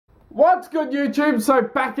What's good, YouTube? So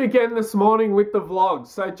back again this morning with the vlog.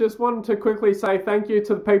 So just wanted to quickly say thank you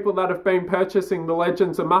to the people that have been purchasing the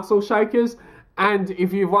Legends of Muscle Shakers. And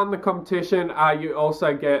if you've won the competition, you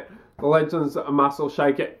also get the Legends of Muscle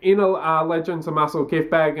Shaker in a Legends of Muscle gift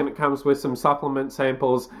bag, and it comes with some supplement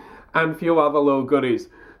samples and a few other little goodies.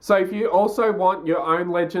 So if you also want your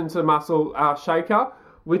own Legends of Muscle shaker,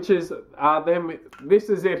 which is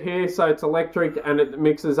this is it here. So it's electric and it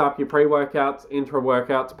mixes up your pre-workouts,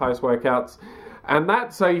 intra-workouts, post-workouts and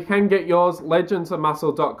that. So you can get yours,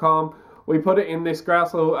 legendsofmuscle.com. We put it in this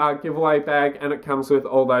grouse little giveaway bag, and it comes with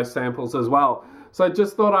all those samples as well. So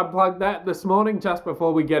just thought I'd plug that this morning just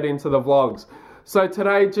before we get into the vlogs. So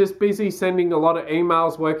today, just busy sending a lot of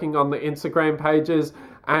emails, working on the Instagram pages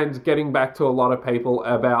and getting back to a lot of people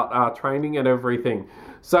about training and everything.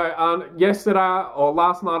 So yesterday or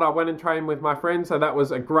last night I went and trained with my friend, so that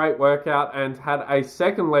was a great workout, and had a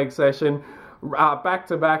second leg session back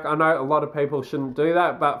to back. I know a lot of people shouldn't do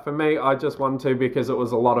that, but for me I just wanted to because it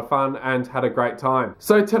was a lot of fun and had a great time.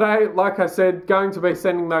 So today, like I said, going to be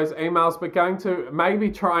sending those emails, but going to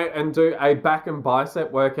maybe try and do a back and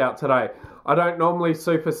bicep workout today. I don't normally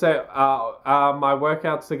superset my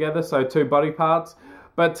workouts together, so two body parts,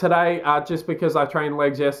 but today just because I trained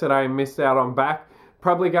legs yesterday and missed out on back,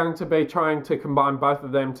 probably going to be trying to combine both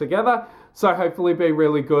of them together. So hopefully be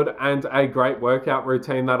really good and a great workout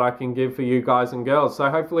routine that I can give for you guys and girls. So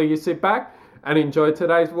hopefully you sit back and enjoy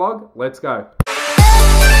today's vlog. Let's go.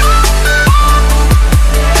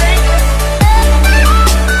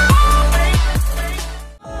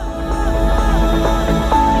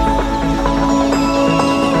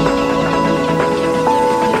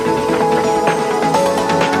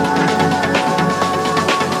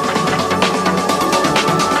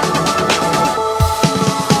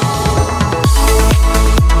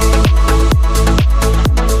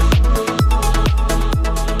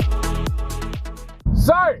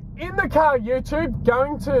 YouTube,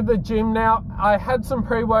 going to the gym now. I had some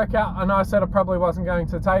pre-workout and I said I probably wasn't going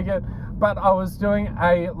to take it, but I was doing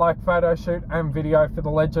a photo shoot and video for the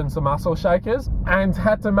Legends of Muscle Shakers and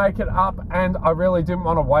had to make it up, and I really didn't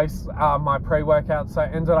want to waste my pre-workout, so I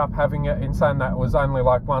ended up having it in saying that it was only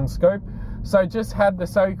like one scoop. So just had the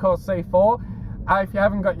Cellucor C4. If you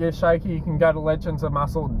haven't got your shaker, you can go to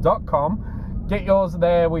legendsofmuscle.com, get yours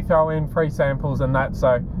there. We throw in free samples and that,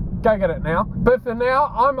 so go get it now. But for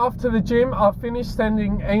now, I'm off to the gym. I've finished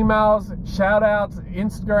sending emails, shout outs,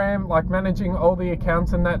 Instagram, managing all the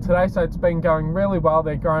accounts and that today. So it's been going really well.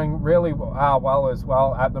 They're growing really well as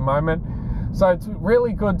well at the moment. So it's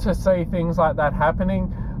really good to see things like that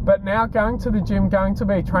happening. But now going to the gym, going to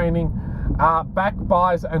be training back,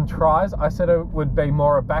 bis and tris. I said it would be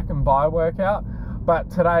more a back and bi workout,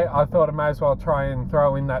 but today I thought I may as well try and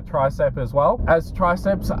throw in that tricep as well, as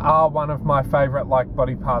triceps are one of my favorite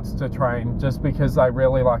body parts to train, just because they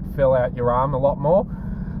really fill out your arm a lot more.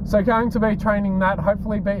 So going to be training that,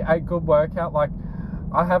 hopefully be a good workout.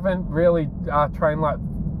 I haven't really trained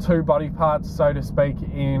two body parts, so to speak,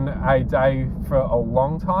 in a day for a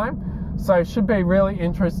long time. So it should be really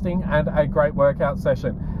interesting and a great workout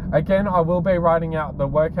session. Again, I will be writing out the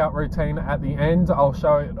workout routine at the end. I'll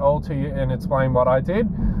show it all to you and explain what I did.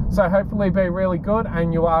 So hopefully be really good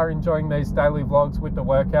and you are enjoying these daily vlogs with the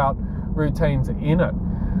workout routines in it.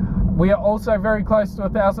 We are also very close to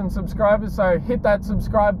 1,000 subscribers, so hit that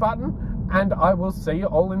subscribe button and I will see you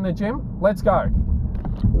all in the gym. Let's go.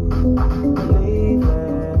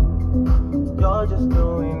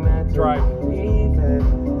 Drake.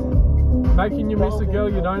 Making you miss a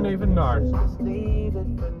girl you don't even know.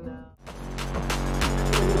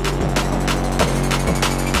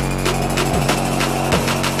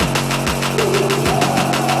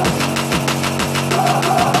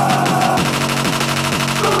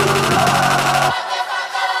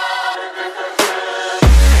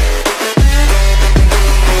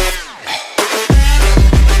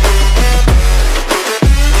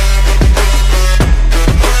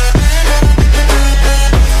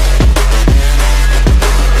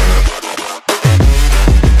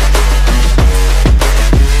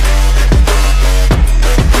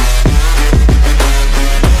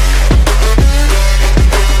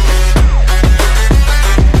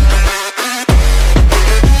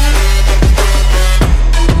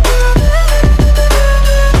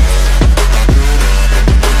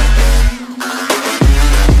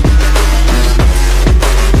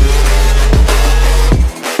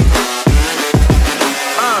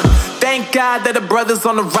 That the brothers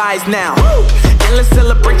on the rise now. Woo! Endless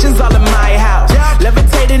celebrations all in my house. Yeah.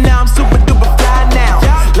 Levitating now, I'm super duper fly now.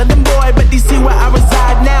 Yeah. London boy, but DC where I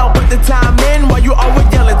reside now. Put the time in while you always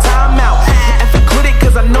yelling time out. And for quit it,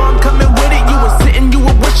 cause I know I'm coming with it. You were sitting, you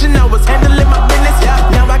were wishing I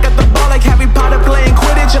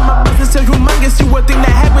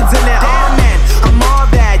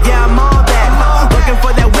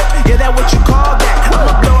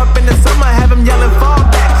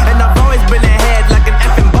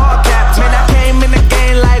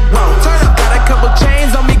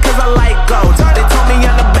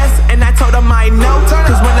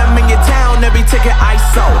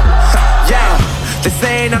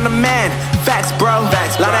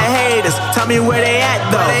Lot of haters, tell me where they at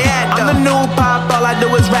though. I'm the new pop, all I do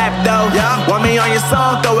is rap though. Want me on your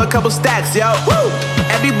song, throw a couple stacks, yo.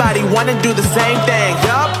 Everybody wanna do the same thing.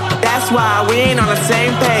 That's why we ain't on the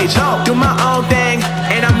same page. Do my own thing,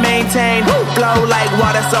 and I maintain. Flow like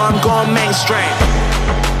water, so I'm going mainstream.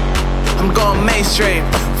 I'm going mainstream.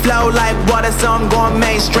 Flow like water, so I'm going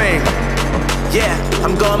mainstream. Yeah,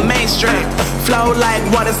 I'm going mainstream. Flow like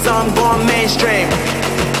water, so I'm going mainstream.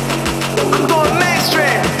 I'm going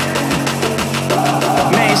mainstream.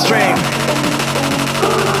 Mainstream.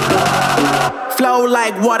 Flow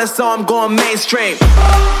like water, so I'm going mainstream.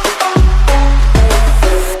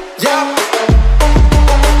 Yup.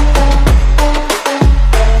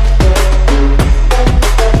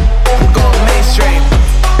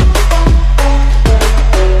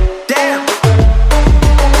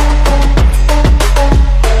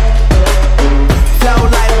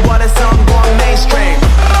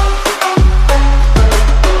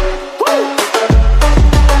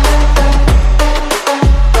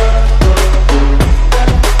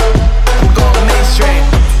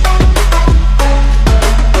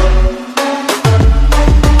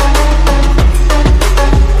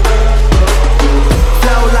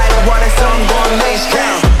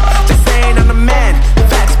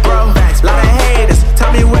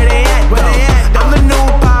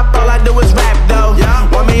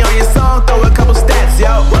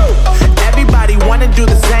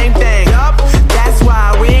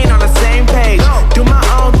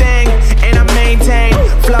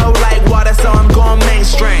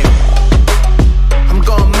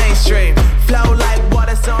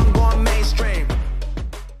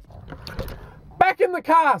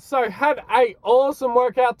 So had a awesome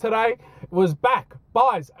workout today. It was back,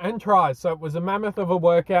 buys and tries. So it was a mammoth of a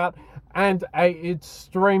workout and a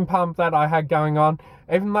extreme pump that I had going on.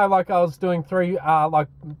 Even though like I was doing three like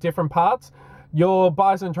different parts, your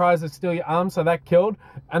buys and tries are still your arms, so that killed.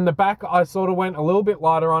 And the back I sort of went a little bit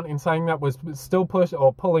lighter on in saying that was still push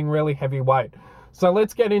or pulling really heavy weight. So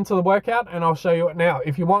let's get into the workout and I'll show you it now.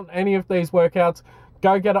 If you want any of these workouts,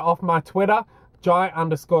 go get it off my Twitter,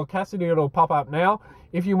 Jai_Cassidy, it'll pop up now.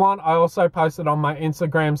 If you want, I also post it on my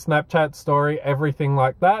Instagram, Snapchat story, everything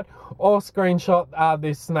like that, or screenshot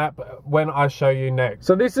this snap when I show you next.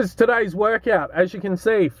 So this is today's workout. As you can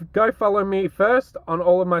see, go follow me first on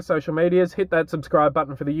all of my social medias, hit that subscribe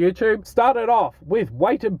button for the YouTube. Started off with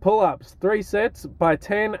weighted pull-ups, 3 sets by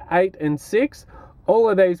 10, 8 and 6. All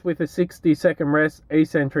of these with a 60-second rest,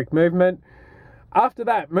 eccentric movement. After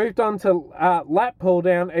that, moved on to lat pull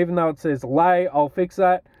down, even though it says lay, I'll fix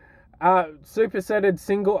that. Supersetted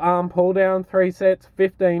single arm pull down, 3 sets,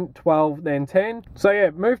 15, 12, then 10. So yeah,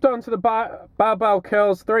 moved on to the barbell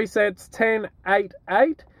curls, 3 sets, 10, 8,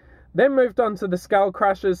 8. Then moved on to the skull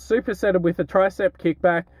crushers, supersetted with a tricep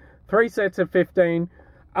kickback, 3 sets of 15.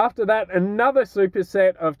 After that, another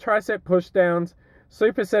superset of tricep push downs,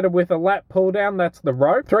 supersetted with a lat pull down, that's the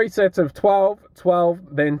rope, 3 sets of 12, 12,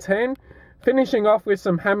 then 10. Finishing off with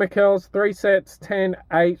some hammer curls, 3 sets, 10,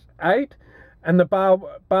 8, 8. And the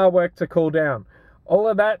bar work to cool down. All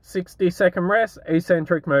of that 60-second rest,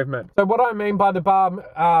 eccentric movement. So what I mean by the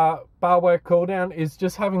bar work cool down is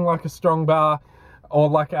just having like a strong bar or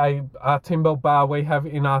like a timber bar we have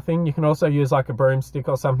in our thing. You can also use like a broomstick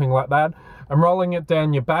or something like that, and rolling it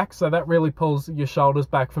down your back, so that really pulls your shoulders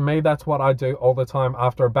back. For me, that's what I do all the time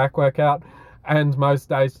after a back workout, and most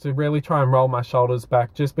days, to really try and roll my shoulders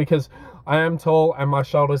back. Just because I am tall and my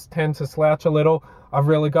shoulders tend to slouch a little, I've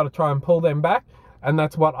really got to try and pull them back, and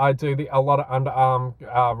that's what I do a lot of underarm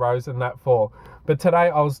rows and that for. But today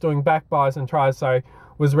I was doing back, buys and tries, so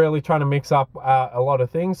was really trying to mix up a lot of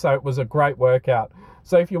things, so it was a great workout.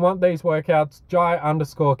 So if you want these workouts,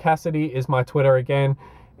 Jai_Cassidy is my Twitter again.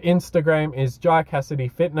 Instagram is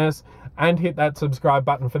JaiCassidyFitness, and hit that subscribe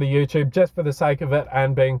button for the YouTube just for the sake of it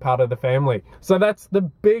and being part of the family. So that's the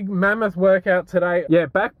big mammoth workout today. Yeah,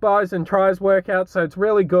 back, buys and tries workout, so it's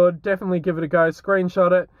really good. Definitely give it a go,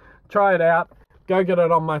 screenshot it, try it out, go get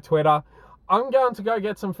it on my Twitter. I'm going to go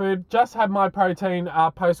get some food. Just had my protein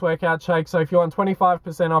post-workout shake, so if you want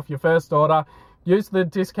 25% off your first order, use the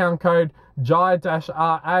discount code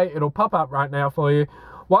JAI-RA. It'll pop up right now for you.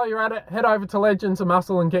 While you're at it, head over to Legends of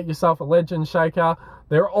Muscle and get yourself a Legends shaker.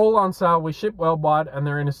 They're all on sale. We ship worldwide and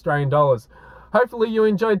they're in Australian dollars. Hopefully you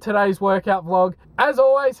enjoyed today's workout vlog. As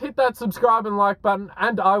always, hit that subscribe and like button,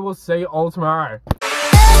 and I will see you all tomorrow.